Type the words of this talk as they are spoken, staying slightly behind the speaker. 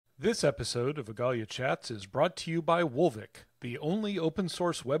This episode of Igalia Chats is brought to you by Wolvik, the only open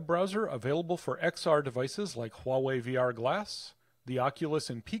source web browser available for XR devices like Huawei VR Glass, the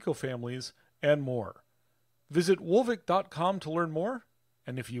Oculus and Pico families, and more. Visit wolvik.com to learn more,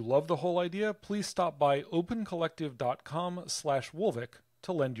 and if you love the whole idea, please stop by opencollective.com/Wolvik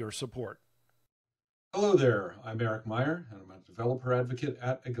to lend your support. Hello there, I'm Eric Meyer, and I'm a developer advocate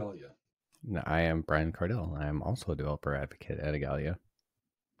at Igalia. I am Brian Cardell. I'm also a developer advocate at Igalia.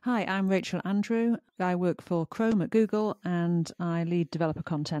 Hi, I'm Rachel Andrew. I work for Chrome at Google and I lead developer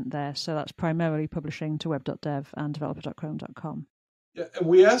content there. So that's primarily publishing to web.dev and developer.chrome.com. Yeah, and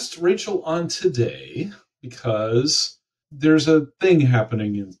we asked Rachel on today because there's a thing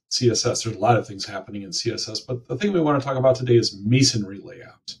happening in CSS. There's a lot of things happening in CSS, but the thing we want to talk about today is masonry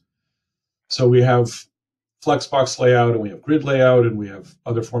layout. So we have Flexbox layout and we have grid layout and we have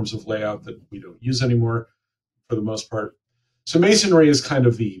other forms of layout that we don't use anymore for the most part. So masonry is kind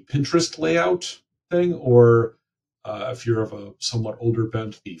of the Pinterest layout thing, or if you're of a somewhat older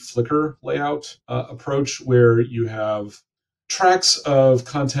bent, the Flickr layout approach, where you have tracks of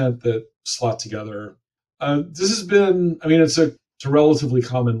content that slot together. This has been, it's a relatively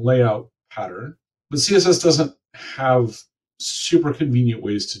common layout pattern, but CSS doesn't have super convenient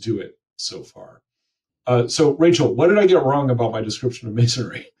ways to do it so far. So Rachel, what did I get wrong about my description of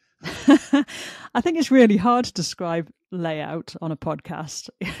masonry? I think it's really hard to describe layout on a podcast.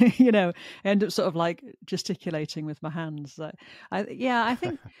 I end up sort of like gesticulating with my hands. I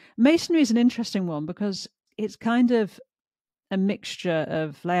think masonry is an interesting one because it's kind of a mixture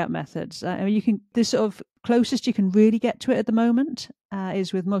of layout methods. The sort of closest you can really get to it at the moment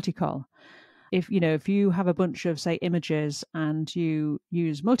is with multicol. If you have a bunch of, say, images and you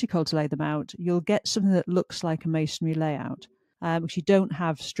use multicol to lay them out, you'll get something that looks like a masonry layout. Because you don't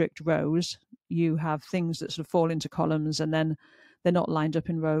have strict rows. You have things that sort of fall into columns and then they're not lined up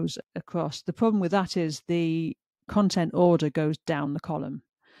in rows across. The problem with that is the content order goes down the column.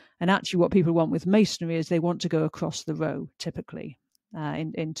 And actually what people want with masonry is they want to go across the row, typically,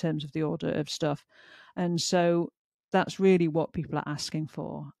 in terms of the order of stuff. And so that's really what people are asking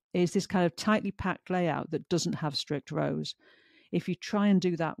for, is this kind of tightly packed layout that doesn't have strict rows. If you try and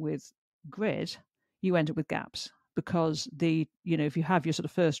do that with grid, you end up with gaps. Because if you have your sort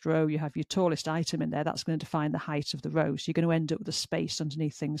of first row, you have your tallest item in there, that's going to define the height of the row. So you're going to end up with a space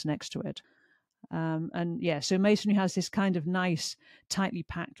underneath things next to it. So masonry has this kind of nice, tightly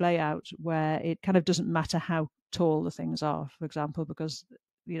packed layout where it kind of doesn't matter how tall the things are, for example, because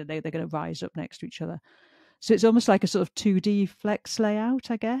they're going to rise up next to each other. So it's almost like a sort of 2D flex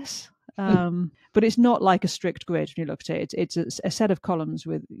layout, I guess. But it's not like a strict grid when you look at it. It's a set of columns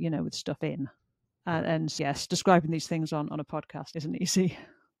with stuff in. And yes, describing these things on a podcast isn't easy.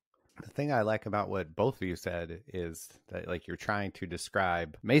 The thing I like about what both of you said is that you're trying to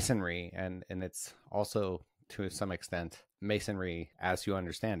describe masonry and it's also to some extent masonry as you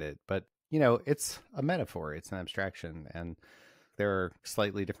understand it. But, it's a metaphor, it's an abstraction, and there are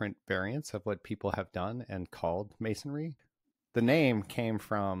slightly different variants of what people have done and called masonry. The name came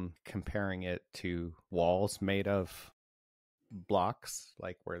from comparing it to walls made of blocks,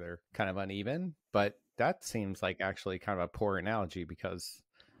 where they're kind of uneven, but that seems like actually kind of a poor analogy because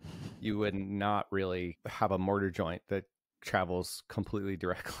you would not really have a mortar joint that travels completely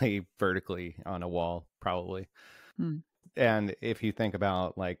directly vertically on a wall, probably. And if you think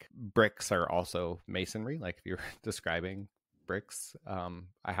about bricks are also masonry, if you're describing bricks,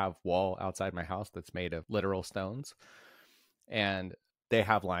 I have wall outside my house that's made of literal stones, and they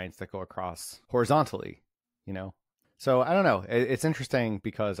have lines that go across horizontally, So I don't know. It's interesting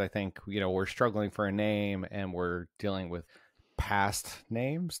because I think, we're struggling for a name and we're dealing with past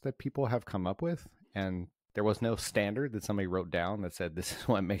names that people have come up with. And there was no standard that somebody wrote down that said, this is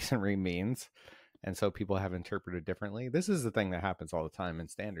what masonry means. And so people have interpreted differently. This is the thing that happens all the time in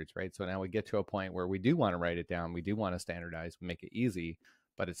standards, right? So now we get to a point where we do want to write it down. We do want to standardize, make it easy.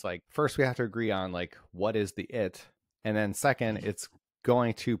 But it's first we have to agree on what is the it? And then second, it's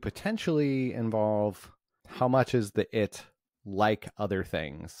going to potentially involve how much is the it like other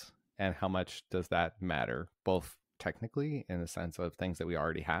things and how much does that matter, both technically in the sense of things that we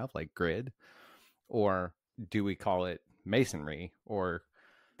already have, like grid, or do we call it masonry, or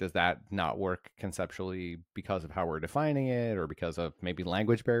does that not work conceptually because of how we're defining it or because of maybe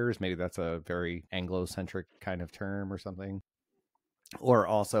language barriers? Maybe that's a very Anglo-centric kind of term or something. Or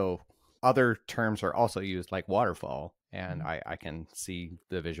also other terms are also used like waterfall, and I can see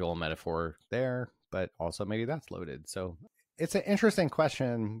the visual metaphor there, but also maybe that's loaded. So it's an interesting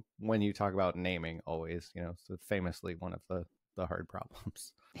question when you talk about naming always, it's famously one of the hard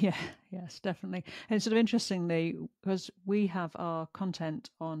problems. Yeah, yes, definitely. And sort of interestingly, because we have our content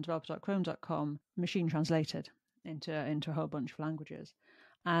on developer.chrome.com machine translated into a whole bunch of languages.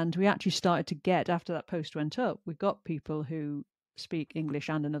 And we actually started to get, after that post went up, we got people who speak English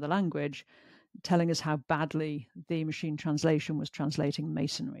and another language telling us how badly the machine translation was translating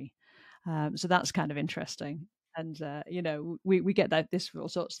Masonry. So that's kind of interesting. And we get this for all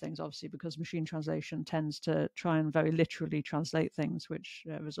sorts of things, obviously, because machine translation tends to try and very literally translate things, which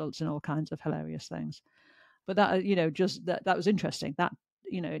results in all kinds of hilarious things. But that just that was interesting. That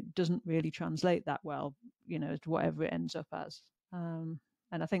it doesn't really translate that well, to whatever it ends up as.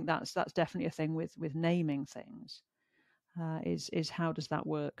 And I think that's definitely a thing with naming things. Is how does that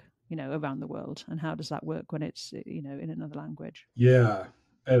work, around the world, and how does that work when it's in another language? Yeah,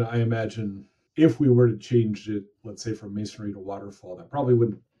 and I imagine if we were to change it, let's say from masonry to waterfall, that probably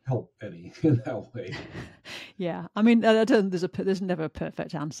wouldn't help any in that way. Yeah, I mean, I don't. There's never a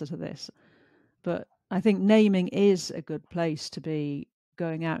perfect answer to this, but I think naming is a good place to be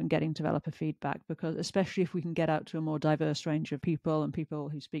going out and getting developer feedback, because especially if we can get out to a more diverse range of people and people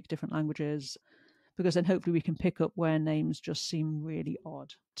who speak different languages, because then hopefully we can pick up where names just seem really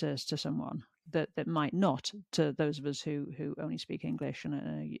odd to someone that might not to those of us who only speak English and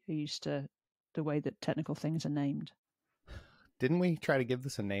are used to the way that technical things are named. Didn't we try to give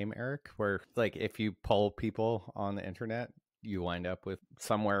this a name, Eric, where like if you poll people on the internet, you wind up with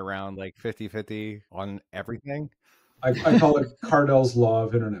somewhere around like 50-50 on everything? I call it Cardell's law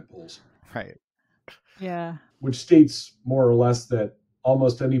of internet polls. Right. Yeah. Which states more or less that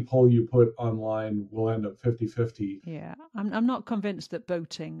almost any poll you put online will end up 50-50. Yeah, I'm not convinced that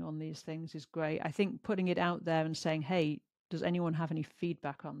voting on these things is great. I think putting it out there and saying, "Hey, does anyone have any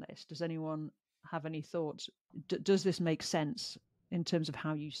feedback on this? Does anyone have any thoughts? Does this make sense in terms of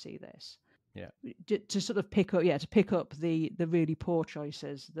how you see this?" Yeah. To sort of pick up the really poor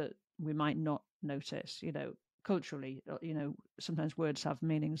choices that we might not notice. Culturally, sometimes words have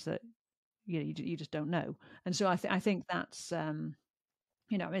meanings that you just don't know, and so I think that's.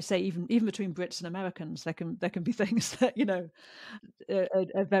 I say even between Brits and Americans, there can be things that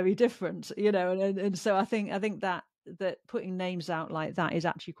are very different. And so I think that putting names out like that is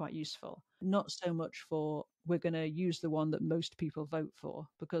actually quite useful. Not so much for we're going to use the one that most people vote for,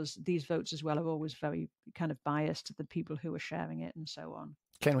 because these votes as well are always very kind of biased to the people who are sharing it and so on.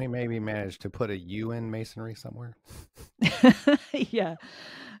 Can we maybe manage to put a U in masonry somewhere? Yeah.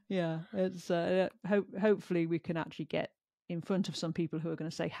 It's hopefully we can actually get in front of some people who are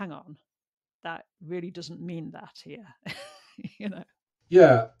going to say, hang on, that really doesn't mean that here.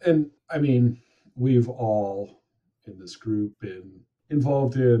 Yeah, and I mean, we've all in this group been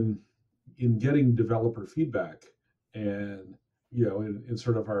involved in getting developer feedback, and in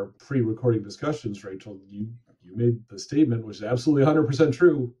sort of our pre-recording discussions, Rachel, you made the statement, which is absolutely 100%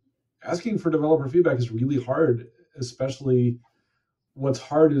 true. Asking for developer feedback is really hard, especially what's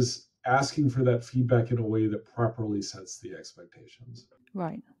hard is asking for that feedback in a way that properly sets the expectations.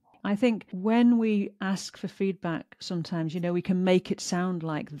 Right. I think when we ask for feedback, sometimes, we can make it sound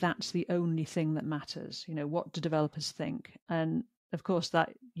like that's the only thing that matters. What do developers think? And of course,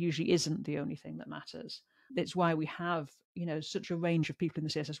 that usually isn't the only thing that matters. It's why we have, such a range of people in the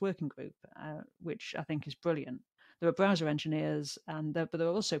CSS working group, which I think is brilliant. There are browser engineers, but there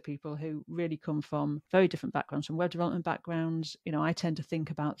are also people who really come from very different backgrounds, from web development backgrounds. I tend to think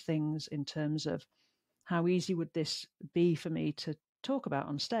about things in terms of how easy would this be for me to talk about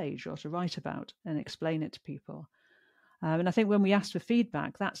on stage or to write about and explain it to people. And I think when we ask for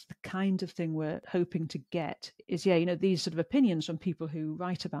feedback, that's the kind of thing we're hoping to get is, these sort of opinions from people who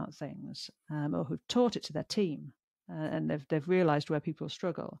write about things or who've taught it to their team and they've realized where people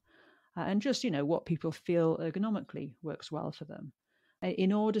struggle and just, what people feel ergonomically works well for them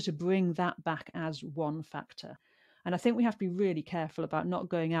in order to bring that back as one factor. And I think we have to be really careful about not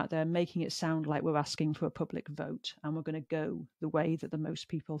going out there and making it sound like we're asking for a public vote and we're going to go the way that the most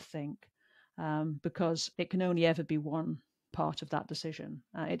people think, because it can only ever be one part of that decision.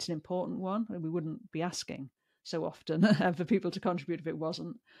 It's an important one, and we wouldn't be asking so often for people to contribute if it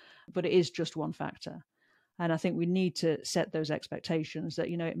wasn't, but it is just one factor. And I think we need to set those expectations that,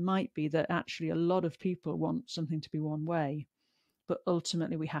 it might be that actually a lot of people want something to be one way, but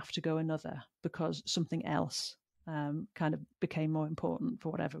ultimately we have to go another because something else kind of became more important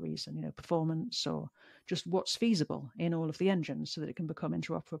for whatever reason, performance or just what's feasible in all of the engines so that it can become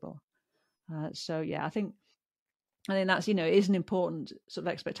interoperable. So yeah, I think that's, it is an important sort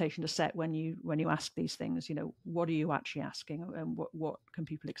of expectation to set when you ask these things. What are you actually asking, and what can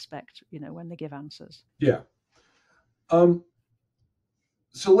people expect, when they give answers? Yeah. So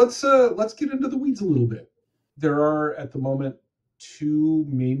let's get into the weeds a little bit. There are at the moment two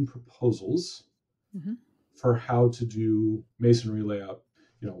main proposals for how to do masonry layout.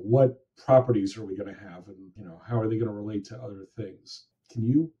 What properties are we going to have, and how are they going to relate to other things? Can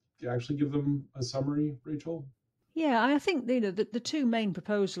you actually give them a summary, Rachel? Yeah, I think the two main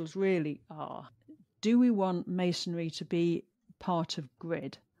proposals really are: do we want masonry to be part of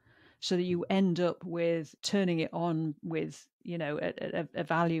grid, so that you end up with turning it on with a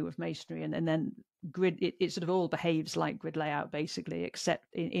value of masonry, and then grid, it sort of all behaves like grid layout basically, except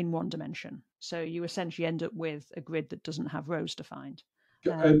in one dimension. So you essentially end up with a grid that doesn't have rows defined.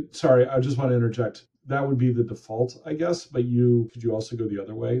 And sorry, I just want to interject. That would be the default, I guess, but could you also go the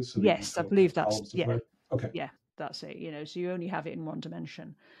other way? So that yes, I believe that's Okay. Yeah, that's it. So you only have it in one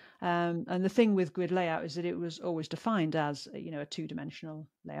dimension. And the thing with grid layout is that it was always defined as a two-dimensional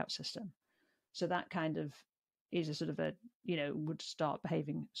layout system. So that kind of is a sort of would start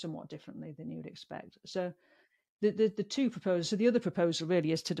behaving somewhat differently than you would expect. So the two proposals, so the other proposal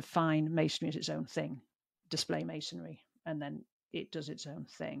really is to define masonry as its own thing, display masonry, and then it does its own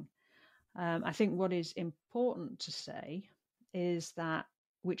thing. I think what is important to say is that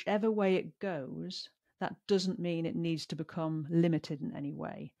whichever way it goes, that doesn't mean it needs to become limited in any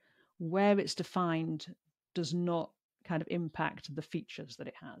way. Where it's defined does not kind of impact the features that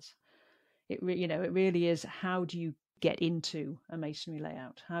it has. It really is, how do you get into a masonry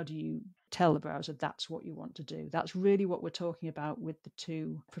layout? How do you tell the browser that's what you want to do? That's really what we're talking about with the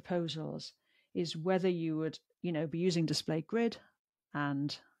two proposals, is whether you would be using display grid,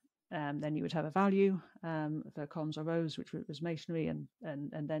 and then you would have a value for columns or rows, which was masonry, and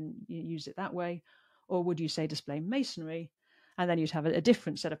then you use it that way. Or would you say display masonry, and then you'd have a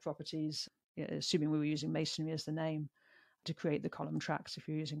different set of properties, assuming we were using masonry as the name, to create the column tracks if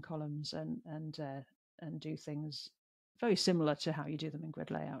you're using columns, and do things very similar to how you do them in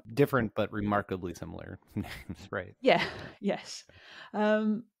grid layout. Different but remarkably similar names, right? Yeah, yes.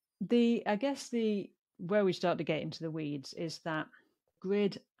 I guess where we start to get into the weeds is that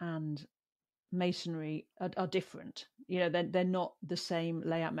grid and masonry are different. They're not the same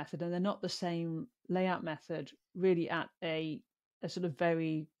layout method, and they're not the same layout method really at a sort of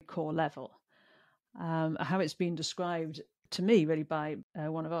very core level. How it's been described to me really by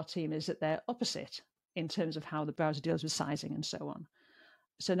one of our team is that they're opposite in terms of how the browser deals with sizing and so on.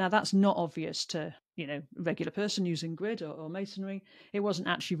 So now that's not obvious to a regular person using grid or masonry. It wasn't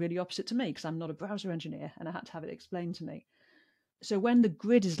actually really opposite to me because I'm not a browser engineer, and I had to have it explained to me. So when the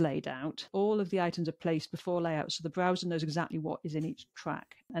grid is laid out, all of the items are placed before layout, so the browser knows exactly what is in each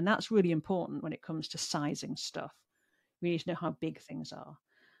track. And that's really important when it comes to sizing stuff. We need to know how big things are,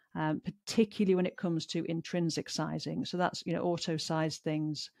 particularly when it comes to intrinsic sizing. So that's auto size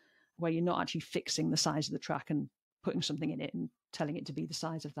things where you're not actually fixing the size of the track and putting something in it and telling it to be the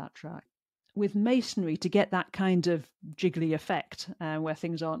size of that track. With masonry, to get that kind of jiggly effect where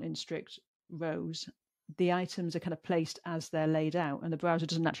things aren't in strict rows, the items are kind of placed as they're laid out, and the browser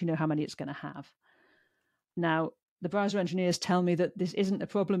doesn't actually know how many it's going to have. Now, the browser engineers tell me that this isn't a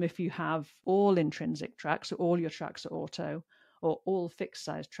problem if you have all intrinsic tracks, so all your tracks are auto, or all fixed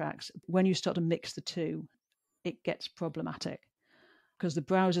size tracks. When you start to mix the two, it gets problematic because the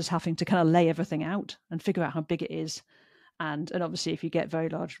browser's having to kind of lay everything out and figure out how big it is. And obviously, if you get very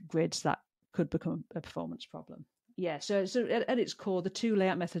large grids, that could become a performance problem. Yeah, so at its core, the two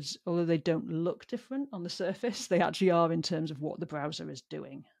layout methods, although they don't look different on the surface, they actually are in terms of what the browser is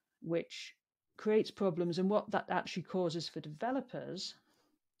doing, which creates problems. And what that actually causes for developers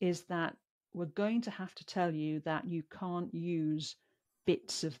is that we're going to have to tell you that you can't use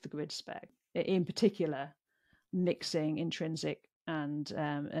bits of the grid spec, in particular, mixing intrinsic and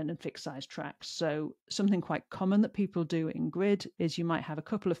fixed size tracks. So something quite common that people do in grid is you might have a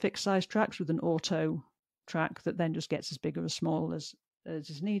couple of fixed size tracks with an auto track that then just gets as big or as small as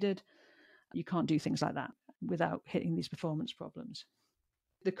is needed. You can't do things like that without hitting these performance problems.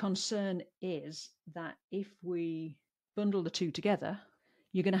 The concern is that if we bundle the two together,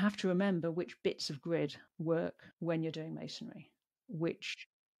 you're going to have to remember which bits of grid work when you're doing masonry, which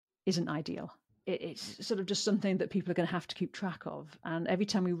isn't ideal. It's sort of just something that people are going to have to keep track of. And every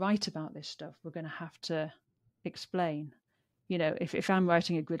time we write about this stuff, we're going to have to explain. If I'm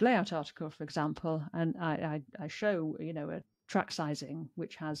writing a grid layout article, for example, and I show, a track sizing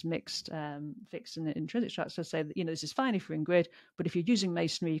which has mixed, fixed and intrinsic tracks, so say that, this is fine if you're in grid, but if you're using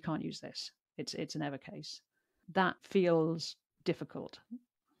masonry, you can't use this. It's an ever case. That feels difficult.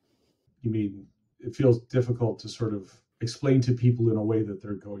 You mean it feels difficult to sort of explain to people in a way that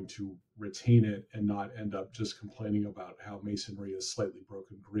they're going to retain it and not end up just complaining about how masonry is slightly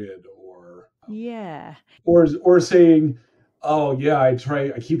broken grid, or yeah, or saying, oh yeah, I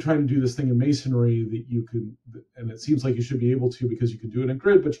keep trying to do this thing in Masonry that you can, and it seems like you should be able to because you can do it in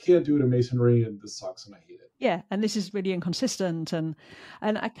Grid, but you can't do it in Masonry, and this sucks, and I hate it. Yeah, and this is really inconsistent. And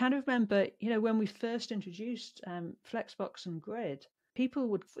I kind of remember, when we first introduced Flexbox and Grid, people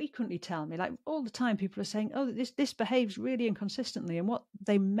would frequently tell me, like all the time, people are saying, "Oh, this behaves really inconsistently," and what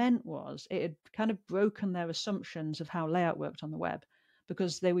they meant was it had kind of broken their assumptions of how layout worked on the web,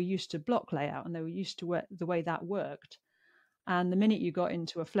 because they were used to block layout and they were used to the way that worked. And the minute you got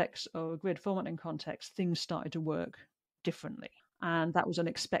into a Flex or a Grid formatting context, things started to work differently, and that was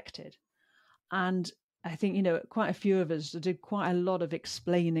unexpected. And I think, quite a few of us did quite a lot of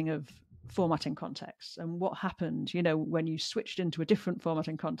explaining of formatting contexts and what happened, when you switched into a different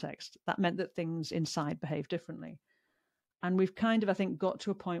formatting context. That meant that things inside behaved differently. And we've kind of, I think, got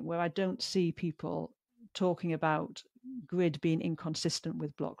to a point where I don't see people talking about Grid being inconsistent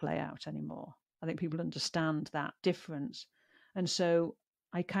with block layout anymore. I think people understand that difference. And so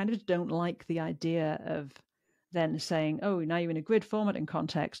I kind of don't like the idea of then saying, oh, now you're in a Grid formatting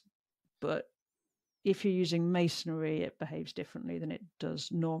context, but if you're using Masonry, it behaves differently than it does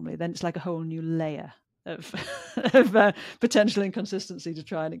normally. Then it's like a whole new layer of, of potential inconsistency to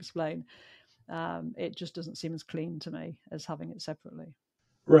try and explain. It just doesn't seem as clean to me as having it separately.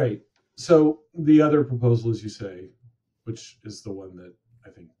 Right. So the other proposal, as you say, which is the one that I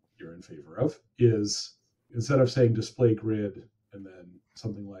think you're in favor of, is instead of saying display grid and then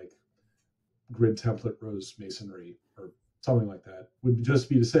something like grid template rows masonry or something like that, would just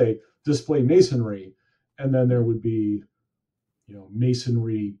be to say display masonry, and then there would be,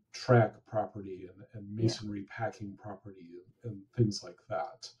 masonry track property and masonry packing property and things like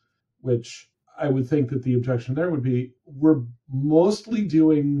that, which I would think that the objection there would be, we're mostly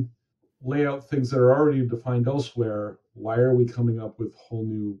doing layout things that are already defined elsewhere. Why are we coming up with whole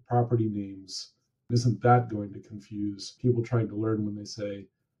new property names? Isn't that going to confuse people trying to learn when they say,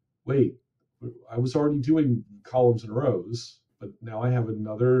 wait, I was already doing columns and rows, but now I have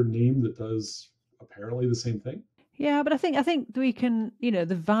another name that does apparently the same thing? Yeah, but I think we can, the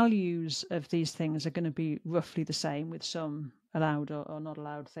values of these things are going to be roughly the same, with some allowed or not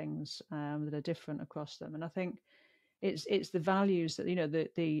allowed things that are different across them. And I think it's the values that,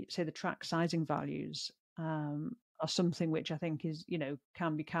 the track sizing values are something which I think is,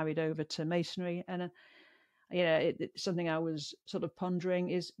 can be carried over to Masonry. And it's something I was sort of pondering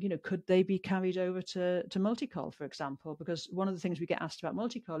is, could they be carried over to multicol, for example? Because one of the things we get asked about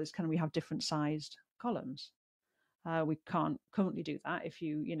multicol is, can we have different sized columns? We can't currently do that. If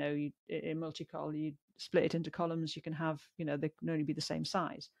you in multicol, you split it into columns, you can have, they can only be the same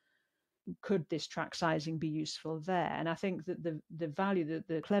size. Could this track sizing be useful there? And I think that the value,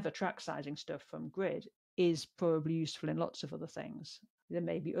 the clever track sizing stuff from Grid is probably useful in lots of other things. There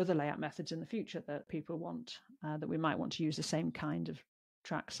may be other layout methods in the future that people want, that we might want to use the same kind of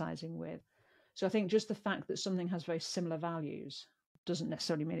track sizing with. So I think just the fact that something has very similar values doesn't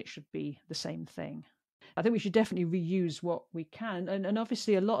necessarily mean it should be the same thing. I think we should definitely reuse what we can. And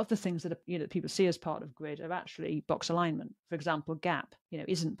obviously a lot of the things that that people see as part of Grid are actually box alignment. For example, gap,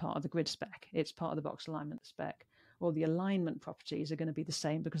 isn't part of the Grid spec. It's part of the box alignment spec. Or the alignment properties are going to be the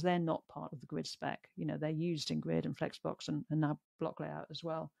same because they're not part of the Grid spec. They're used in Grid and Flexbox and now block layout as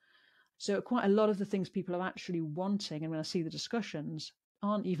well. So quite a lot of the things people are actually wanting, and when I see the discussions,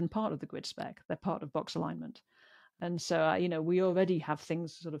 aren't even part of the Grid spec. They're part of box alignment. And so, we already have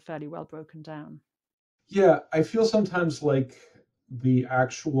things sort of fairly well broken down. Yeah, I feel sometimes like the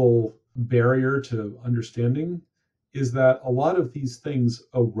actual barrier to understanding is that a lot of these things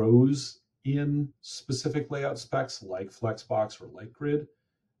arose in specific layout specs like Flexbox or like Grid,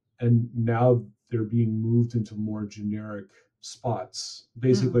 and now they're being moved into more generic spots.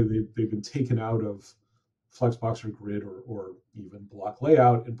 Basically, they've been taken out of Flexbox or Grid or even block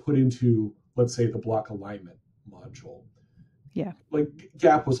layout and put into, let's say, the block alignment module. Yeah. Like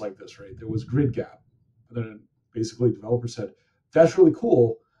Gap was like this, right? There was Grid Gap. And then basically developers said, that's really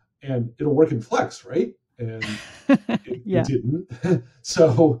cool and it'll work in Flex, right? And it didn't.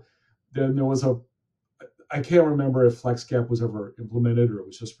 So then there was I can't remember if Flex Gap was ever implemented or it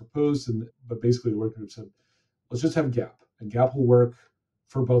was just proposed. But basically the working group said, let's just have Gap, and Gap will work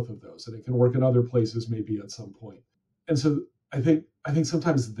for both of those. And it can work in other places maybe at some point. And so I think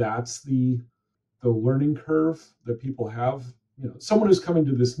sometimes that's the learning curve that people have. Someone who's coming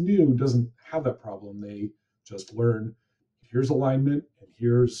to this new doesn't have that problem. They just learn, here's alignment, and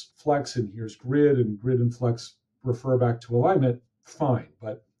here's Flex, and here's Grid, and Grid and Flex refer back to alignment, fine.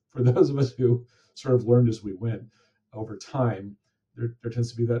 But for those of us who sort of learned as we went over time, there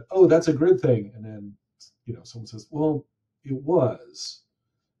tends to be that, oh, that's a Grid thing. And then, someone says, well, it was,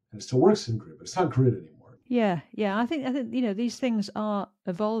 and it still works in Grid, but it's not Grid anymore. Yeah. I think these things are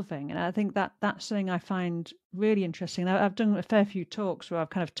evolving, and I think that's something I find really interesting. I've done a fair few talks where I've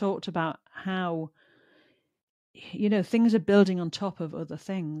kind of talked about how things are building on top of other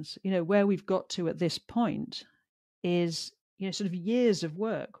things. Where we've got to at this point is sort of years of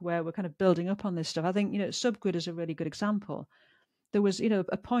work where we're kind of building up on this stuff. I think subgrid is a really good example. There was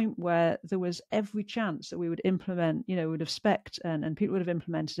a point where there was every chance that we would implement, would have spec'd and people would have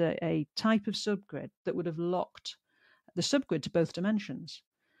implemented a type of subgrid that would have locked the subgrid to both dimensions.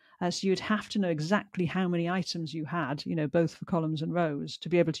 So you'd have to know exactly how many items you had, both for columns and rows, to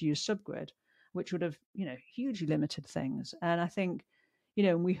be able to use subgrid, which would have, hugely limited things. And I think,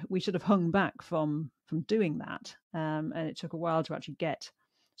 we sort of hung back from doing that, and it took a while to actually get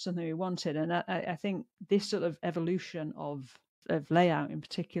something we wanted. And I think this sort of evolution of layout in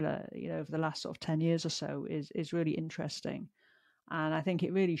particular, over the last sort of 10 years or so is really interesting. And I think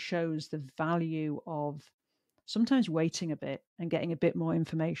it really shows the value of sometimes waiting a bit and getting a bit more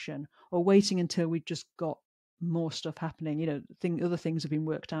information, or waiting until we've just got more stuff happening. Other things have been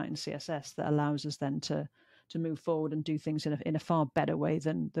worked out in CSS that allows us then to move forward and do things in a far better way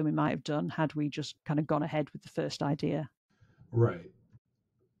than we might have done had we just kind of gone ahead with the first idea. Right.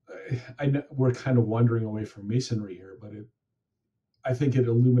 I know we're kind of wandering away from masonry here, but I think it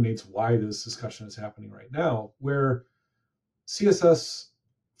illuminates why this discussion is happening right now, where CSS,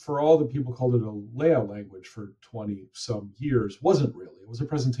 for all the people called it a layout language for 20 some years, wasn't really. It was a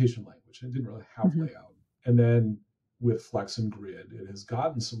presentation language. It didn't really have layout. And then with Flex and Grid, it has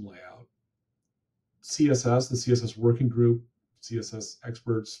gotten some layout. CSS, the CSS working group, CSS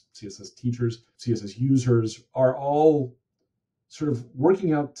experts, CSS teachers, CSS users are all sort of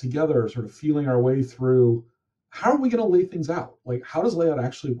working out together, sort of feeling our way through how are we going to lay things out? Like, how does layout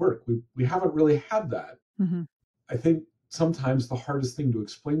actually work? We haven't really had that. I think sometimes the hardest thing to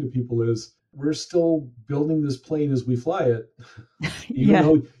explain to people is we're still building this plane as we fly it. Even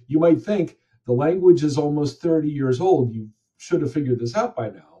though you might think the language is almost 30 years old, you should have figured this out by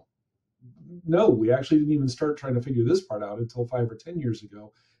now. No, we actually didn't even start trying to figure this part out until 5 or 10 years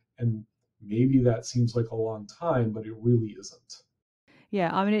ago. And maybe that seems like a long time, but it really isn't.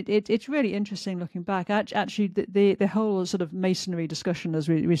 Yeah, I mean, it's really interesting looking back. Actually, the whole sort of masonry discussion, as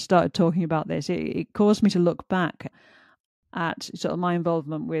we started talking about this, it caused me to look back at sort of my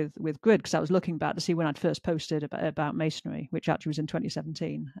involvement with Grid, because I was looking back to see when I'd first posted about masonry, which actually was in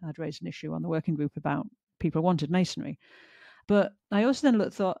 2017. I'd raised an issue on the working group about people wanted masonry. But I also then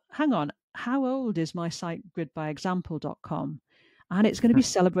thought, hang on, how old is my site gridbyexample.com? And it's going to be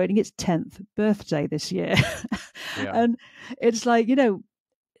celebrating its 10th birthday this year. And it's like,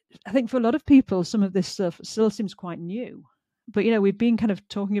 I think for a lot of people, some of this stuff still seems quite new. But, we've been kind of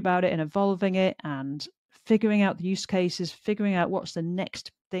talking about it and evolving it and figuring out the use cases, figuring out what's the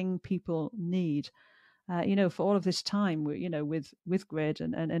next thing people need. For all of this time, with Grid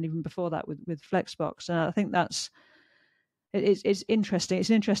and even before that with Flexbox. And I think it's interesting. It's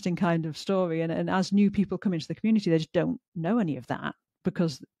an interesting kind of story. And as new people come into the community, they just don't know any of that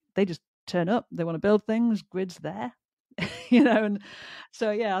because they just turn up. They want to build things. Grid's there, And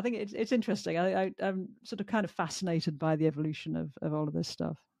so, yeah, I think it's interesting. I'm sort of kind of fascinated by the evolution of all of this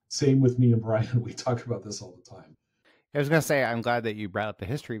stuff. Same with me and Brian. We talk about this all the time. I was going to say, I'm glad that you brought up the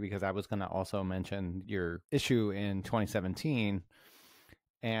history, because I was going to also mention your issue in 2017.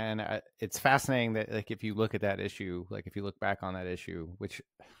 And it's fascinating that, like, if you look at that issue, like if you look back on that issue, which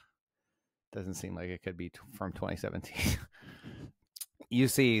doesn't seem like it could be from 2017, you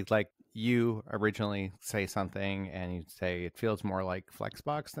see, like, you originally say something and you say it feels more like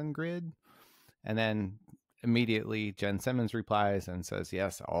Flexbox than Grid. And then immediately Jen Simmons replies and says,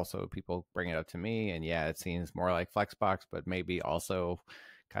 yes, also people bring it up to me. And yeah, it seems more like Flexbox, but maybe also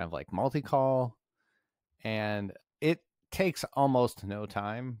kind of like multi-call. And it takes almost no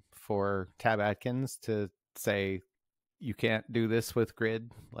time for Tab Atkins to say, you can't do this with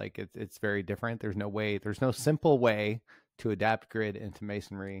Grid. Like it's very different. There's no simple way to adapt Grid into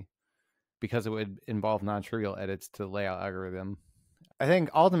Masonry, because it would involve non-trivial edits to the layout algorithm. I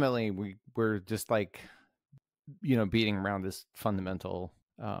think ultimately we're just like, beating around this fundamental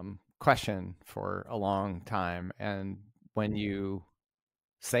question for a long time. And when you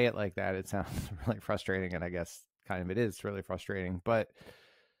say it like that, it sounds really frustrating. And I guess kind of it is really frustrating. But,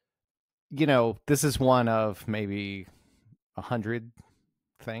 this is one of maybe 100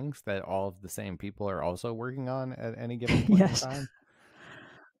 things that all of the same people are also working on at any given point in time.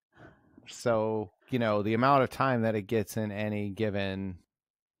 So, the amount of time that it gets at any given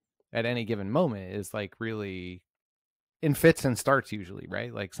moment is like really in fits and starts usually,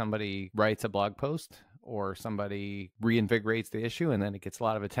 right? Like somebody writes a blog post or somebody reinvigorates the issue and then it gets a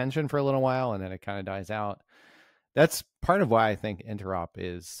lot of attention for a little while and then it kind of dies out. That's part of why I think interop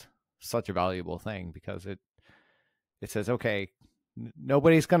is such a valuable thing, because it says, okay,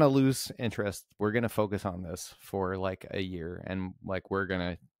 nobody's going to lose interest. We're going to focus on this for like a year, and like we're going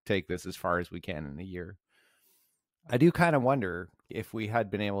to take this as far as we can in a year. I do kind of wonder if we had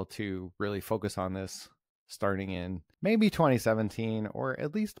been able to really focus on this starting in maybe 2017 or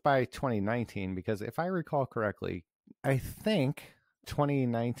at least by 2019, because if I recall correctly, I think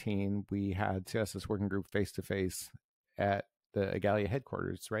 2019 we had CSS Working Group face-to-face at the Igalia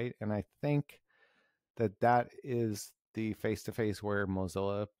headquarters, right? And I think that is the face-to-face where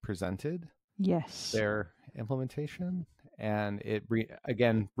Mozilla presented their implementation, and it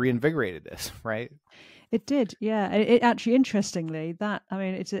reinvigorated this, right? It did, yeah. It actually, interestingly, that, I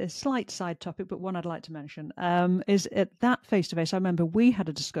mean, it's a slight side topic, but one I'd like to mention, is at that face-to-face, I remember we had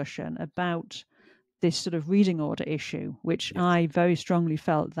a discussion about this sort of reading order issue, which I very strongly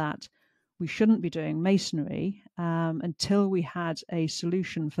felt that we shouldn't be doing Masonry until we had a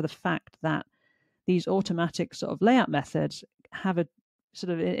solution for the fact that these automatic sort of layout methods have a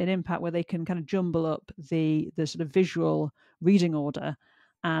sort of an impact where they can kind of jumble up the sort of visual reading order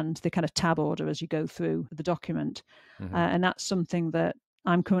and the kind of tab order as you go through the document. And that's something that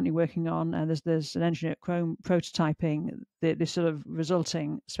I'm currently working on. And there's an engineer at Chrome prototyping the sort of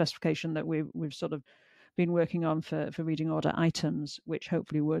resulting specification that we've sort of been working on for reading order items, which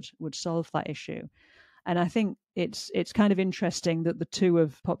hopefully would solve that issue. And I think it's kind of interesting that the two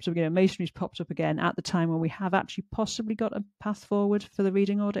have popped up. Masonry's popped up again at the time when we have actually possibly got a path forward for the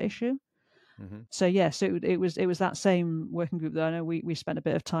reading order issue. So yes, it was that same working group that I know we spent a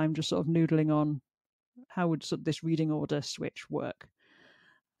bit of time just sort of noodling on how would sort of this reading order switch work,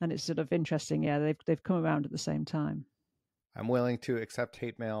 and it's sort of interesting. Yeah, they've come around at the same time. I'm willing to accept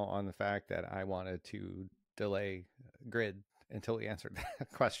hate mail on the fact that I wanted to delay Grid until we answered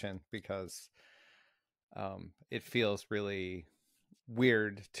that question, because it feels really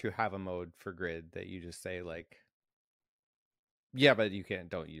weird to have a mode for Grid that you just say like, yeah, but you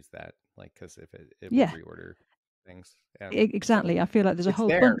don't use that, like, because if it will reorder things. Exactly. So I feel like there's a whole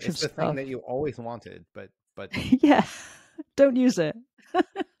bunch of stuff. It's the thing that you always wanted, but yeah, don't use it.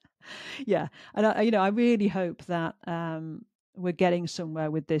 Yeah, and I really hope that we're getting somewhere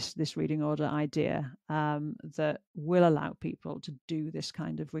with this reading order idea that will allow people to do this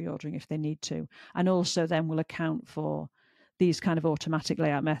kind of reordering if they need to, and also then will account for these kind of automatic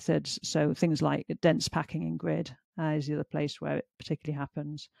layout methods. So things like dense packing in Grid is the other place where it particularly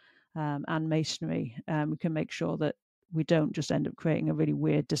happens, and Masonry. We can make sure that we don't just end up creating a really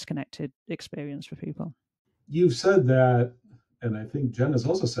weird, disconnected experience for people. You've said that, and I think Jen has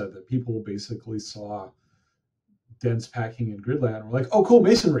also said that people basically saw dense packing and grid layout and were like, oh, cool,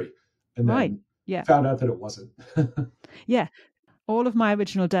 Masonry. And then found out that it wasn't. Yeah. All of my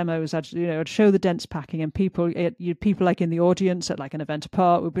original demos, I'd show the dense packing, and people like in the audience at like an event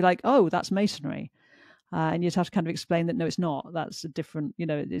apart would be like, oh, that's Masonry. And you'd have to kind of explain that, no, it's not. That's a different,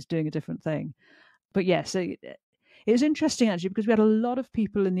 it's doing a different thing. But yes, it was interesting actually, because we had a lot of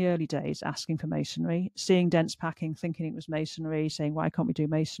people in the early days asking for Masonry, seeing dense packing, thinking it was Masonry, saying, why can't we do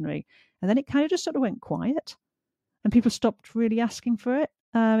Masonry? And then it kind of just sort of went quiet and people stopped really asking for it.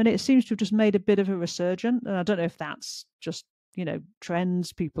 And it seems to have just made a bit of a resurgence. And I don't know if that's just,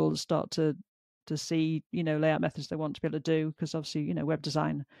 trends. People start to see, layout methods they want to be able to do, because obviously, web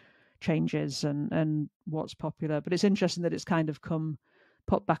design changes and what's popular. But it's interesting that it's kind of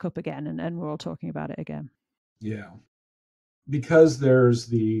popped back up again, and we're all talking about it again. Yeah, because there's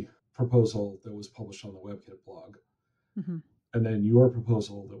the proposal that was published on the WebKit blog, and then your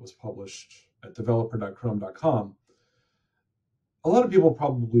proposal that was published at developer.chrome.com. A lot of people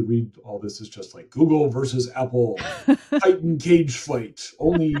probably read all this as just like Google versus Apple, Titan cage fight,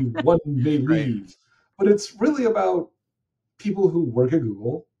 only one may leave. Right. But it's really about people who work at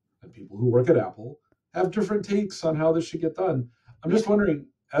Google and people who work at Apple have different takes on how this should get done. I'm just wondering,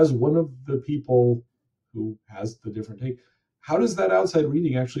 as one of the people who has the different take, how does that outside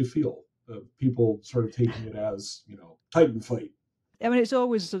reading actually feel? People sort of taking it as, Titan fight. I mean, it's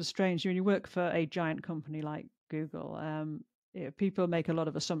always sort of strange when you work for a giant company like Google. People make a lot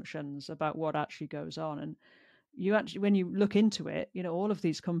of assumptions about what actually goes on, and when you look into it, all of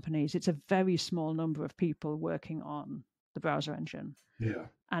these companies, it's a very small number of people working on the browser engine. Yeah.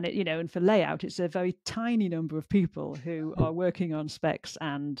 And and for layout, it's a very tiny number of people who are working on specs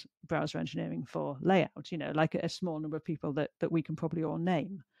and browser engineering for layout. Like a small number of people that we can probably all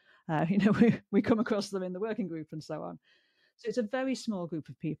name. We come across them in the working group and so on. So it's a very small group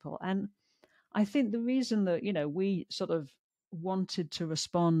of people. And I think the reason that we sort of wanted to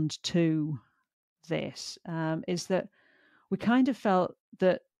respond to this is that we kind of felt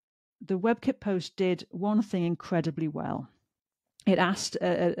that the WebKit post did one thing incredibly well. It asked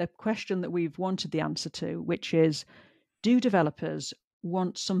a question that we've wanted the answer to, which is, do developers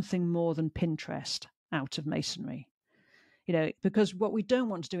want something more than Pinterest out of Masonry? Because what we don't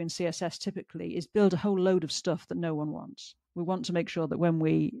want to do in CSS typically is build a whole load of stuff that no one wants. We want to make sure that when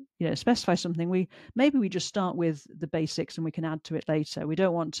we specify something, we just start with the basics and we can add to it later. We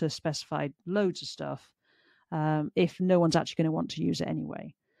don't want to specify loads of stuff if no one's actually going to want to use it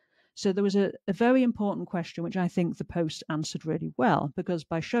anyway. So there was a very important question, which I think the post answered really well, because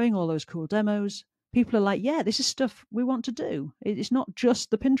by showing all those cool demos, people are like, yeah, this is stuff we want to do. It's not just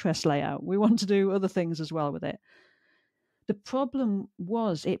the Pinterest layout. We want to do other things as well with it. The problem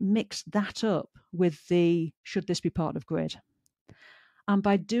was it mixed that up with the, should this be part of Grid? And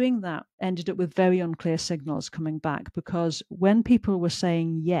by doing that, ended up with very unclear signals coming back, because when people were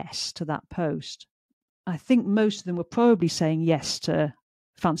saying yes to that post, I think most of them were probably saying yes to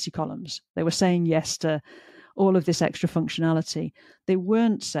fancy columns. They were saying yes to all of this extra functionality. They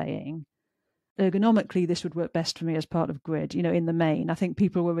weren't saying, ergonomically, this would work best for me as part of Grid, in the main. I think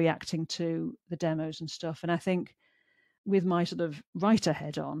people were reacting to the demos and stuff. And I think with my sort of writer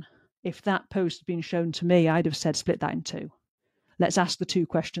head on, if that post had been shown to me, I'd have said, split that in two. Let's ask the two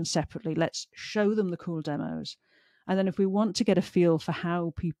questions separately. Let's show them the cool demos. And then if we want to get a feel for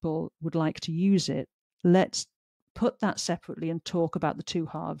how people would like to use it, let's put that separately and talk about the two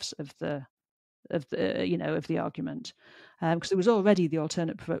halves of the argument, because there was already the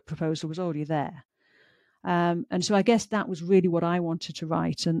alternate proposal was already there, and so I guess that was really what I wanted to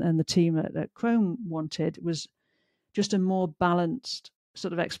write, and the team at Chrome wanted, was just a more balanced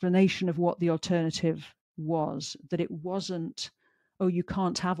sort of explanation of what the alternative was. That it wasn't, oh, you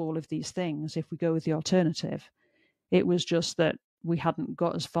can't have all of these things if we go with the alternative. It was just that we hadn't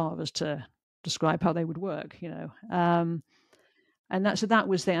got as far as to describe how they would work, and that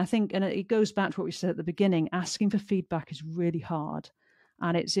was the, I think, and it goes back to what we said at the beginning. Asking for feedback is really hard,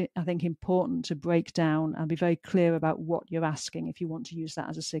 and it's, I think, important to break down and be very clear about what you're asking if you want to use that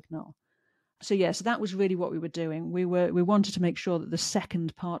as a signal. So that was really what we were doing. We wanted to make sure that the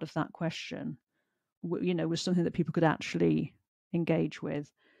second part of that question, was something that people could actually engage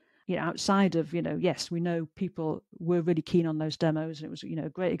with. Outside of, yes, we know people were really keen on those demos, and it was, a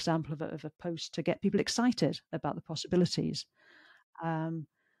great example of a post to get people excited about the possibilities.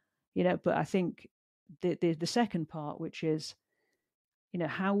 But I think the second part, which is,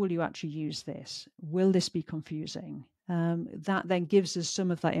 how will you actually use this? Will this be confusing? That then gives us some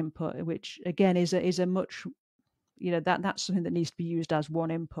of that input, which again is a much, that's something that needs to be used as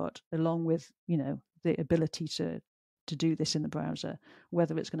one input, along with, the ability to do this in the browser,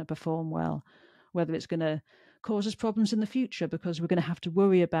 whether it's going to perform well, whether it's going to cause us problems in the future, because we're going to have to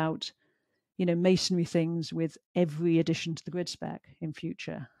worry about, Masonry things with every addition to the grid spec in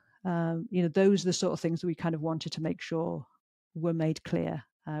future. Those are the sort of things that we kind of wanted to make sure were made clear,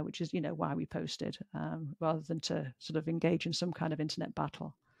 which is, why we posted, rather than to sort of engage in some kind of internet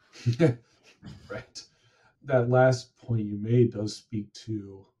battle. Right. That last point you made does speak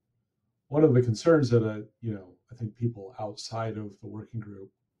to one of the concerns that, I think people outside of the working group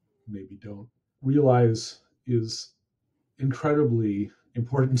maybe don't realize is incredibly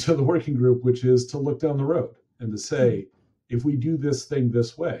important to the working group, which is to look down the road and to say, if we do this thing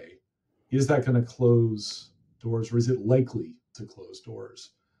this way, is that going to close doors, or is it likely to close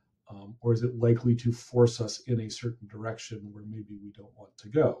doors? Or is it likely to force us in a certain direction where maybe we don't want to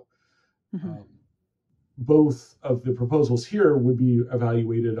go? Mm-hmm. Both of the proposals here would be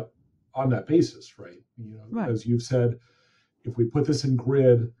evaluated on that basis, right? Right. As you've said, if we put this in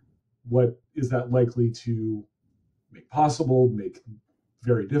Grid, what is that likely to make possible, make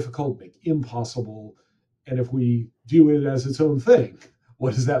very difficult, make impossible? And if we do it as its own thing,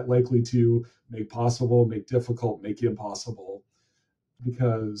 what is that likely to make possible, make difficult, make impossible?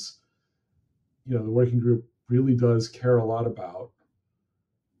 Because, the working group really does care a lot about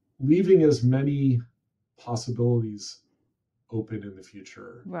leaving as many possibilities open in the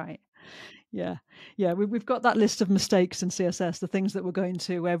future. Right. Yeah. We've got that list of mistakes in CSS, the things that we're going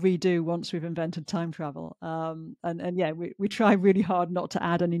to redo once we've invented time travel. We try really hard not to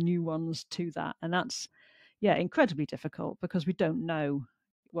add any new ones to that. And that's, incredibly difficult, because we don't know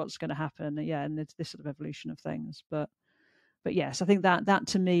what's going to happen. And it's this sort of evolution of things. But yes, I think that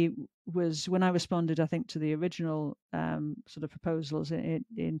to me was, when I responded, I think, to the original sort of proposals in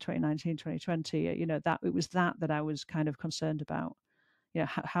 2019, 2020, that it was that I was kind of concerned about.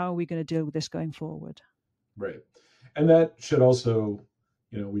 How are we going to deal with this going forward? Right. And that should also,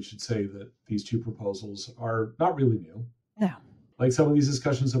 we should say that these two proposals are not really new. No. Like some of these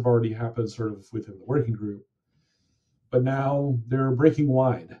discussions have already happened sort of within the working group, but now they're breaking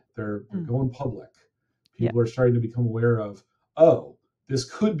wide. They're going public. People are starting to become aware of, oh, this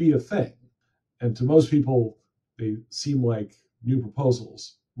could be a thing. And to most people, they seem like new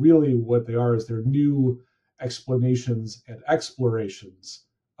proposals. Really, what they are is they're new explanations and explorations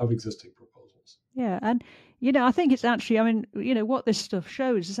of existing proposals. Yeah, and I think it's actually, I mean, what this stuff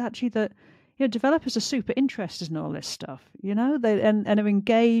shows is actually that developers are super interested in all this stuff. They and are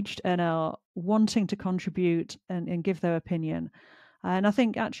engaged and are wanting to contribute and give their opinion. And I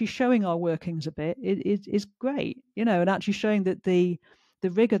think actually showing our workings a bit is great. And actually showing that the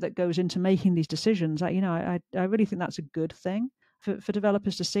rigor that goes into making these decisions, I really think that's a good thing for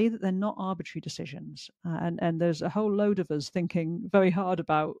developers to see, that they're not arbitrary decisions. And there's a whole load of us thinking very hard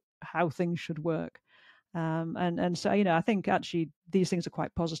about how things should work. And so, I think actually these things are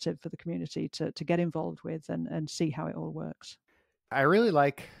quite positive for the community to get involved with and see how it all works. I really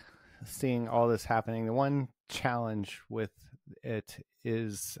like seeing all this happening. The one challenge with it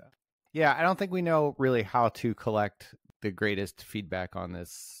is, I don't think we know really how to collect the greatest feedback on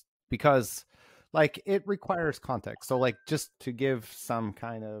this, because it requires context. So just to give some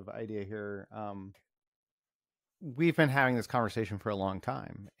kind of idea here, we've been having this conversation for a long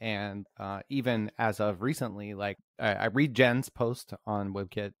time. And even as of recently, I read Jen's post on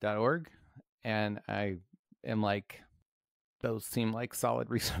webkit.org, and I am those seem like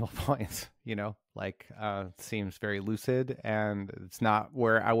solid, reasonable points, seems very lucid, and it's not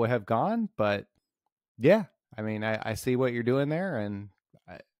where I would have gone, but yeah, I mean, I see what you're doing there, and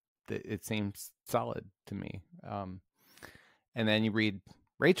it seems solid to me. And then you read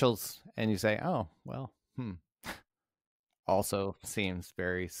Rachel's and you say, oh, well, also seems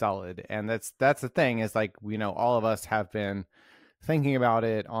very solid. And that's the thing, is all of us have been thinking about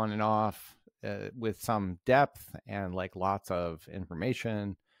it on and off with some depth and lots of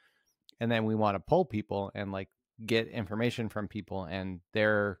information. And then we want to poll people and get information from people, and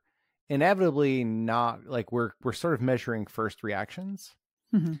they're inevitably not we're sort of measuring first reactions.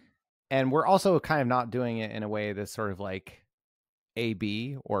 Mm-hmm. And we're also kind of not doing it in a way that's sort of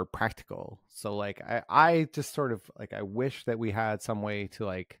A/B or practical. So I just sort of I wish that we had some way to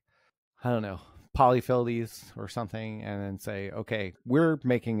I don't know, polyfill these or something, and then say, okay, we're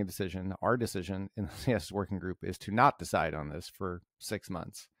making a decision. Our decision in the CSS working group is to not decide on this for 6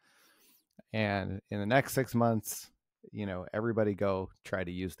 months. And in the next 6 months, everybody go try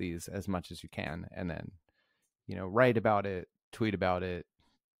to use these as much as you can. And then, write about it, tweet about it,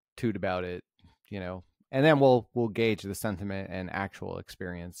 toot about it, and then we'll gauge the sentiment and actual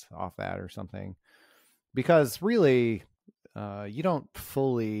experience off that or something. Because really, you don't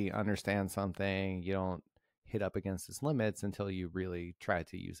fully understand something, you don't hit up against its limits until you really try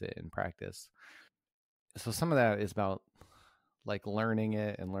to use it in practice. So some of that is about learning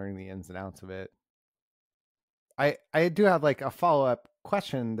it and learning the ins and outs of it. I do have a follow-up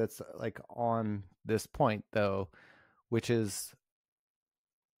question that's on this point though, which is,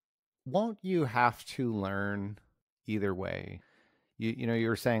 won't you have to learn either way? You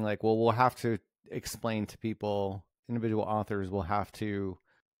were saying well, we'll have to explain to people, individual authors will have to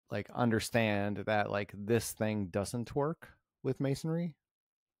understand that this thing doesn't work with Masonry,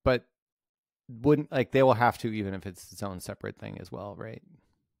 but wouldn't they will have to, even if it's its own separate thing as well, right?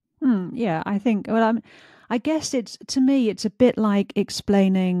 Yeah, I think, I guess to me, it's a bit like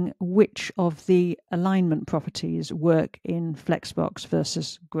explaining which of the alignment properties work in Flexbox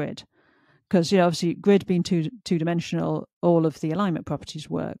versus Grid. Because, obviously, Grid being two-dimensional, all of the alignment properties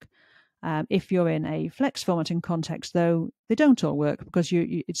work. If you're in a Flex formatting context, though, they don't all work because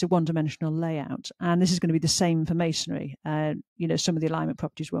it's a one-dimensional layout. And this is going to be the same for Masonry. Some of the alignment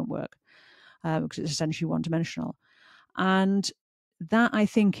properties won't work because it's essentially one-dimensional. And that, I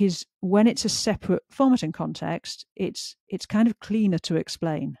think, is when it's a separate formatting context, it's kind of cleaner to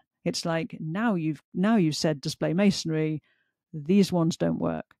explain. It's now you've said display Masonry, these ones don't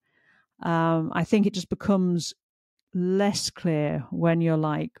work. I think it just becomes less clear when you're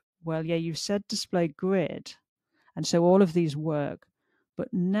well, yeah, you've said display Grid, and so all of these work,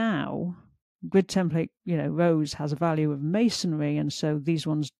 but now Grid template, rows has a value of Masonry, and so these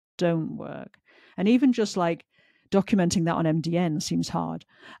ones don't work. And even just documenting that on MDN seems hard.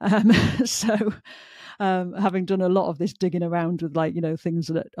 So having done a lot of this digging around with things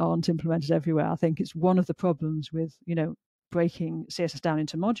that aren't implemented everywhere, I think it's one of the problems with, breaking CSS down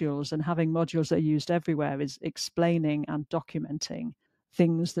into modules and having modules that are used everywhere, is explaining and documenting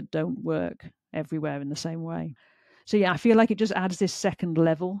things that don't work everywhere in the same way. So yeah, I feel like it just adds this second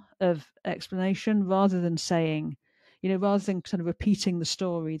level of explanation rather than saying, rather than kind of repeating the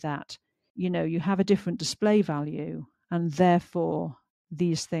story that, you have a different display value and therefore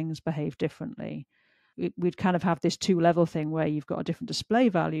these things behave differently. We'd kind of have this two-level thing where you've got a different display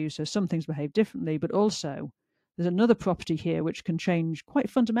value, so some things behave differently, but also there's another property here which can change quite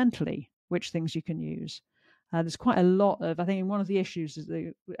fundamentally which things you can use. There's quite a lot of, I think, in one of the issues is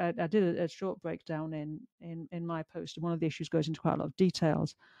I did a short breakdown in my post, and one of the issues goes into quite a lot of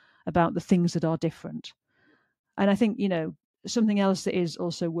details about the things that are different. And I think, something else that is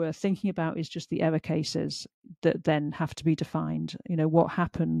also worth thinking about is just the error cases that then have to be defined. What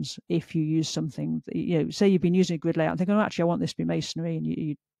happens if you use something, say you've been using a grid layout and think, oh, actually, I want this to be masonry, and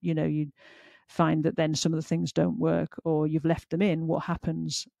you find that then some of the things don't work, or you've left them in. What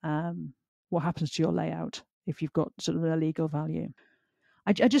happens to your layout if you've got sort of an illegal value?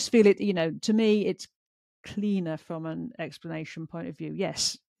 I just feel it, to me, it's cleaner from an explanation point of view.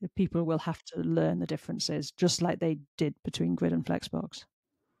 Yes, people will have to learn the differences, just like they did between grid and flexbox.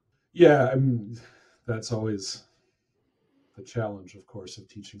 Yeah, I mean, that's always the challenge, of course, of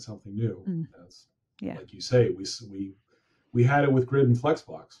teaching something new. Yeah, like you say, we had it with grid and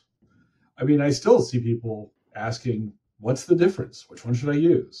flexbox. I mean, I still see people asking, "What's the difference? Which one should I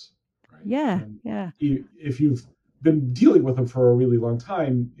use?" Right? Yeah. If you've been dealing with them for a really long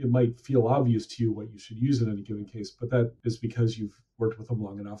time, it might feel obvious to you what you should use in any given case, but that is because you've worked with them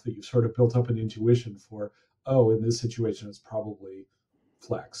long enough that you've sort of built up an intuition for, oh, in this situation, it's probably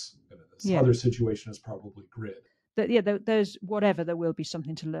flex. And in this other situation, it's probably grid. There's whatever, there will be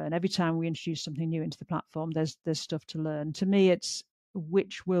something to learn. Every time we introduce something new into the platform, there's stuff to learn. To me, it's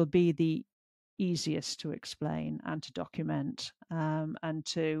which will be the easiest to explain and to document, and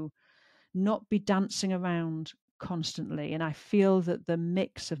to not be dancing around constantly. And I feel that the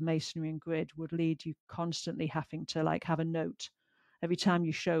mix of masonry and grid would lead you constantly having to have a note every time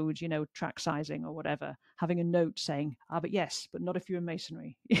you showed, track sizing or whatever, having a note saying, but yes, but not if you're in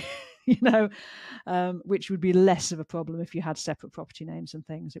masonry, which would be less of a problem if you had separate property names and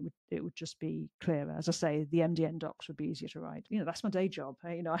things. It would just be clearer. As I say, the MDN docs would be easier to write. That's my day job.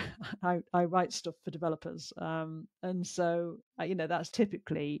 I write stuff for developers. And so, that's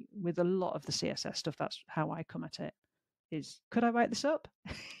typically with a lot of the CSS stuff, that's how I come at it is, could I write this up?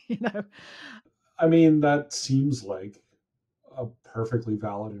 I mean, that seems like a perfectly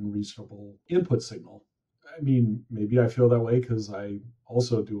valid and reasonable input signal. I mean, maybe I feel that way because I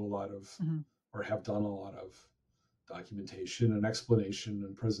also do a lot of, or have done a lot of documentation and explanation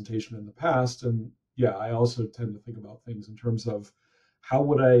and presentation in the past. And yeah, I also tend to think about things in terms of how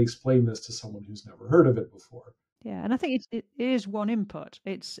would I explain this to someone who's never heard of it before? Yeah, and I think it is one input.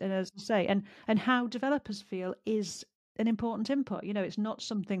 It's, and as I say, and how developers feel is an important input. It's not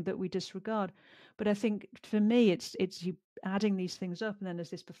something that we disregard. But I think for me, it's you adding these things up, and then there's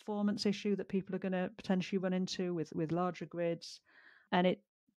this performance issue that people are going to potentially run into with larger grids, and it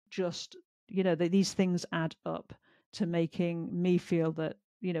just these things add up to making me feel that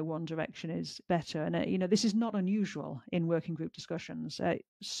one direction is better. And this is not unusual in working group discussions.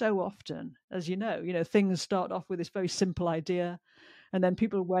 So often, as things start off with this very simple idea, and then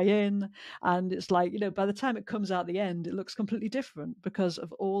people weigh in, and it's like, by the time it comes out the end, it looks completely different because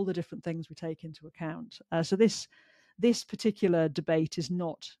of all the different things we take into account. So this particular debate is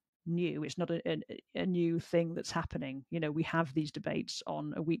not new. It's not a new thing that's happening. We have these debates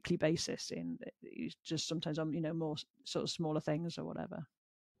on a weekly basis, in just sometimes on more sort of smaller things or whatever.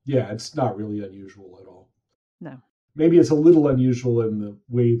 Yeah, it's not really unusual at all. No. Maybe it's a little unusual in the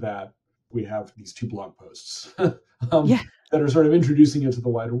way that we have these two blog posts that are sort of introducing it to the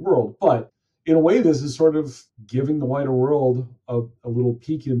wider world. But in a way, this is sort of giving the wider world a little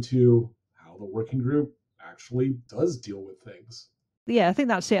peek into how the working group actually does deal with things. Yeah, I think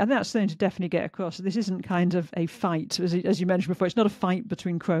that's it. I think that's something to definitely get across. This isn't kind of a fight, as you mentioned before. It's not a fight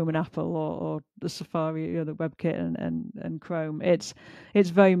between Chrome and Apple, or the Safari, or the WebKit and Chrome. It's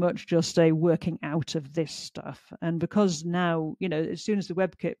very much just a working out of this stuff. And because now, as soon as the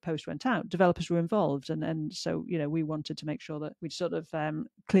WebKit post went out, developers were involved, and so we wanted to make sure that we sort of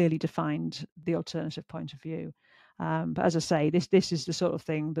clearly defined the alternative point of view. But as I say, this is the sort of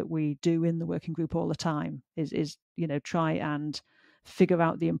thing that we do in the working group all the time. Is try and figure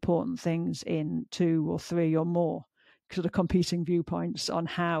out the important things in 2 or 3 or more sort of competing viewpoints on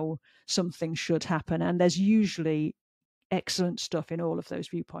how something should happen. And there's usually excellent stuff in all of those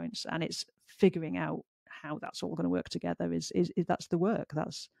viewpoints, and it's figuring out how that's all going to work together. Is that's the work.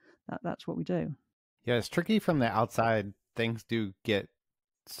 That's what we do. Yeah, it's tricky from the outside. Things do get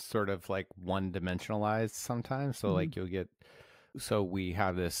sort of like one-dimensionalized sometimes. So like so we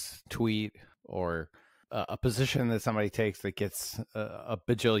have this tweet or a position that somebody takes that gets a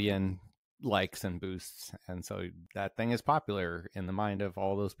bajillion likes and boosts. And so that thing is popular in the mind of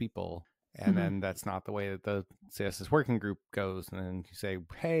all those people. And then that's not the way that the CSS working group goes. And then you say,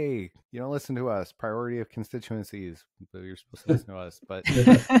 hey, you don't listen to us, priority of constituencies, but you're supposed to listen to us. But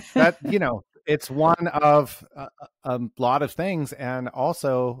that, it's one of a lot of things. And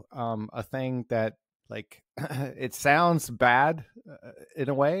also a thing that, like, it sounds bad in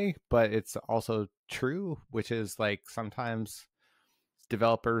a way, but it's also true, which is like sometimes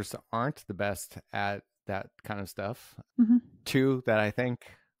developers aren't the best at that kind of stuff. Two that I think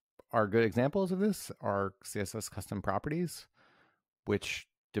are good examples of this are CSS custom properties, which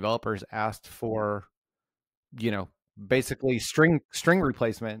developers asked for, basically string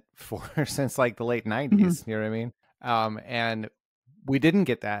replacement for since like the late 90s. You know what I mean? And we didn't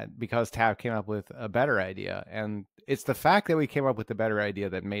get that because Tab came up with a better idea. And it's the fact that we came up with the better idea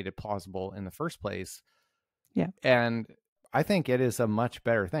that made it plausible in the first place. Yeah. And I think it is a much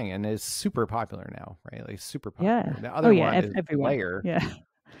better thing and is super popular now, right? Like super popular. Yeah. The other one is everywhere. Layer. Yeah.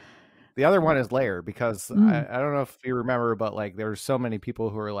 The other one is Layer because I don't know if you remember, but like there's so many people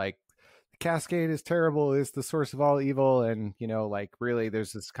who are like, Cascade is terrible, is the source of all evil. And, like really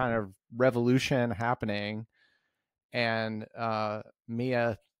there's this kind of revolution happening. And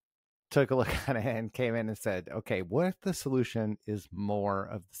Mia took a look at it and came in and said, okay, what if the solution is more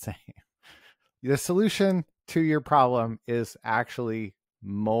of the same? The solution to your problem is actually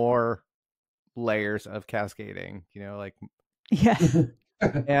more layers of cascading, Yeah.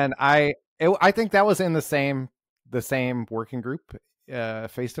 And I think that was in the same working group,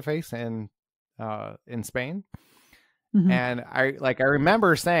 face to face in Spain. And I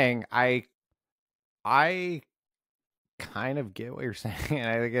remember saying, I kind of get what you're saying, and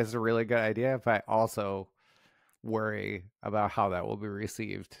I think it's a really good idea, but I also worry about how that will be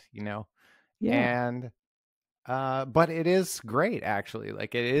received, Yeah. And but it is great, actually.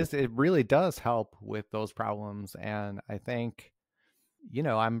 Like it really does help with those problems, and I think,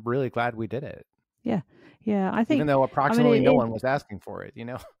 I'm really glad we did it. Yeah. I think, even though approximately no one was asking for it,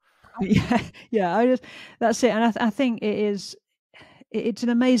 Yeah. That's it, and I think it's an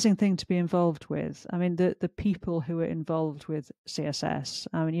amazing thing to be involved with. I mean, the people who are involved with CSS.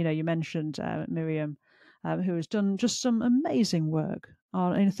 I mean, you mentioned Miriam, who has done just some amazing work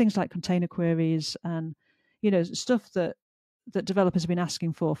on things like container queries and stuff that developers have been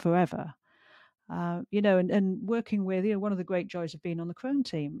asking for forever. And working with, one of the great joys of being on the Chrome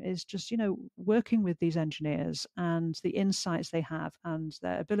team is just, working with these engineers and the insights they have and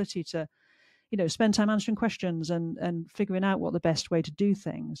their ability to, spend time answering questions and figuring out what the best way to do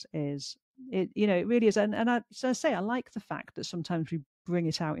things is. It really is. And I say, I like the fact that sometimes we bring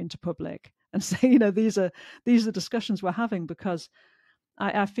it out into public and say, these are discussions we're having, because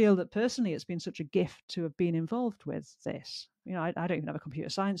I feel that personally it's been such a gift to have been involved with this. I don't even have a computer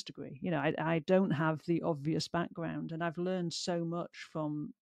science degree. I don't have the obvious background, and I've learned so much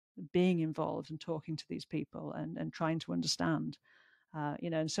from being involved and talking to these people and trying to understand.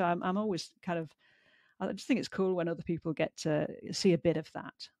 And so I'm always I just think it's cool when other people get to see a bit of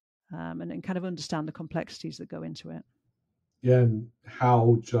that, and kind of understand the complexities that go into it. Yeah, and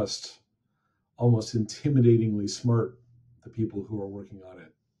how just almost intimidatingly smart the people who are working on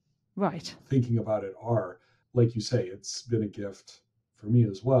it, right, thinking about it, are. Like you say, it's been a gift for me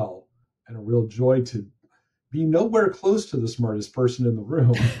as well, and a real joy to be nowhere close to the smartest person in the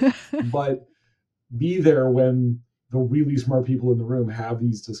room, but be there when the really smart people in the room have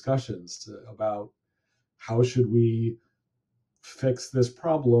these discussions about how should we fix this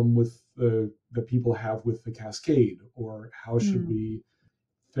problem with the people have with the cascade, or how should we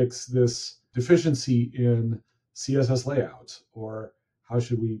fix this deficiency in CSS layout, or how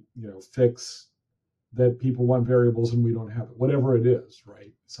should we fix that people want variables and we don't have it, whatever it is,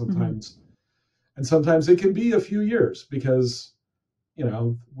 right? Sometimes and sometimes it can be a few years, because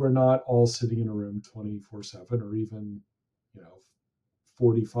we're not all sitting in a room 24/7 or even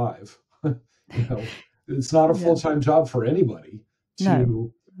 45. It's not a full-time job for anybody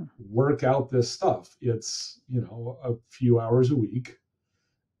to work out this stuff. It's a few hours a week,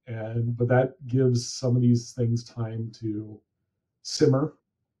 but that gives some of these things time to simmer,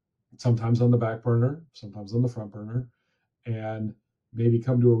 sometimes on the back burner, sometimes on the front burner, and maybe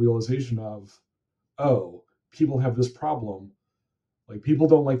come to a realization of, oh, people have this problem. Like, people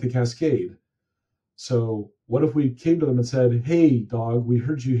don't like the cascade. So what if we came to them and said, hey, dog, we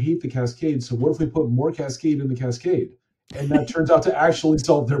heard you hate the cascade. So what if we put more cascade in the cascade? And that turns out to actually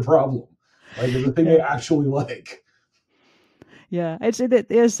solve their problem. Like, it's a thing they actually like. Yeah,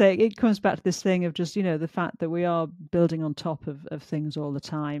 it comes back to this thing of just, the fact that we are building on top of things all the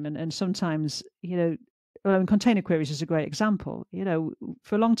time. And sometimes, container queries is a great example.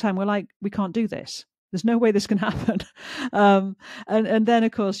 For a long time, we're like, we can't do this. There's no way this can happen. And then,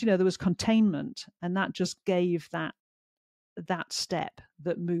 of course, there was containment, and that just gave that step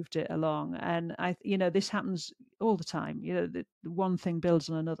that moved it along. And this happens all the time. The one thing builds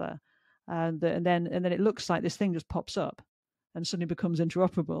on another, and then it looks like this thing just pops up and suddenly becomes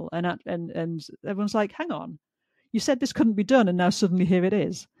interoperable. And everyone's like, hang on, you said this couldn't be done, and now suddenly here it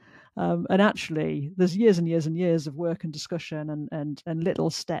is. And actually, there's years and years and years of work and discussion and little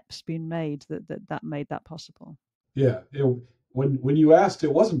steps being made that made that possible. Yeah. When you asked,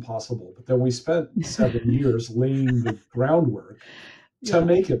 it wasn't possible, but then we spent 7 years laying the groundwork to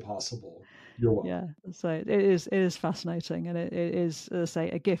make it possible. You're welcome. Yeah, so it is fascinating, and it is, as I say,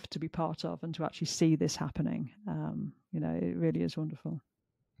 a gift to be part of and to actually see this happening. It really is wonderful.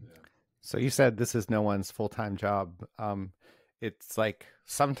 Yeah. So you said this is no one's full-time job. It's like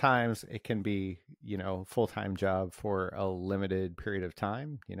sometimes it can be, full-time job for a limited period of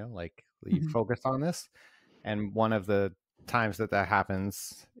time, like you focus on this. And one of the times that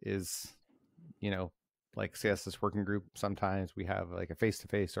happens is, like CSS working group. Sometimes we have like a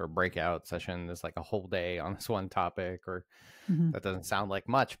face-to-face or a breakout session. There's like a whole day on this one topic, or that doesn't sound like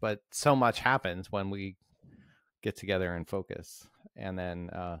much, but so much happens when we get together and focus. And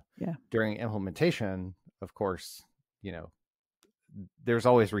then during implementation, of course, there's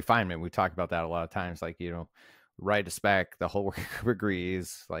always refinement. We talk about that a lot of times, like, write a spec, the whole working group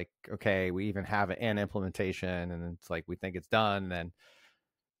agrees, like, okay, we even have an implementation, and it's like, we think it's done. And then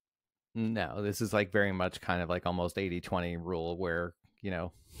no, this is like very much kind of like almost 80-20 rule where,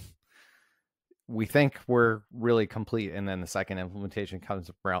 we think we're really complete, and then the second implementation comes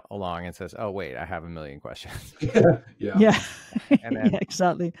along and says, oh wait, I have a million questions. Yeah. And then,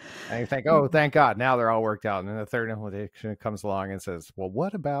 exactly. And you think, oh, thank God, now they're all worked out. And then the third implementation comes along and says, well,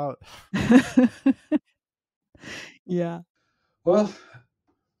 what about? Yeah. Well,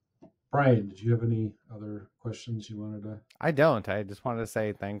 Brian, did you have any other questions you wanted to? I don't. I just wanted to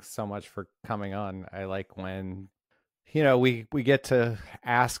say thanks so much for coming on. I like when, we get to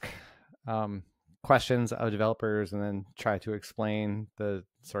ask questions of developers and then try to explain the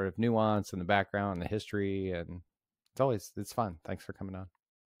sort of nuance and the background and the history. And it's fun. Thanks for coming on.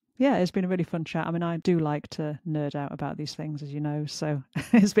 Yeah, it's been a really fun chat. I mean, I do like to nerd out about these things, as you know, so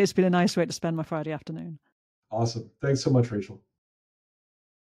it's been a nice way to spend my Friday afternoon. Awesome. Thanks so much, Rachel.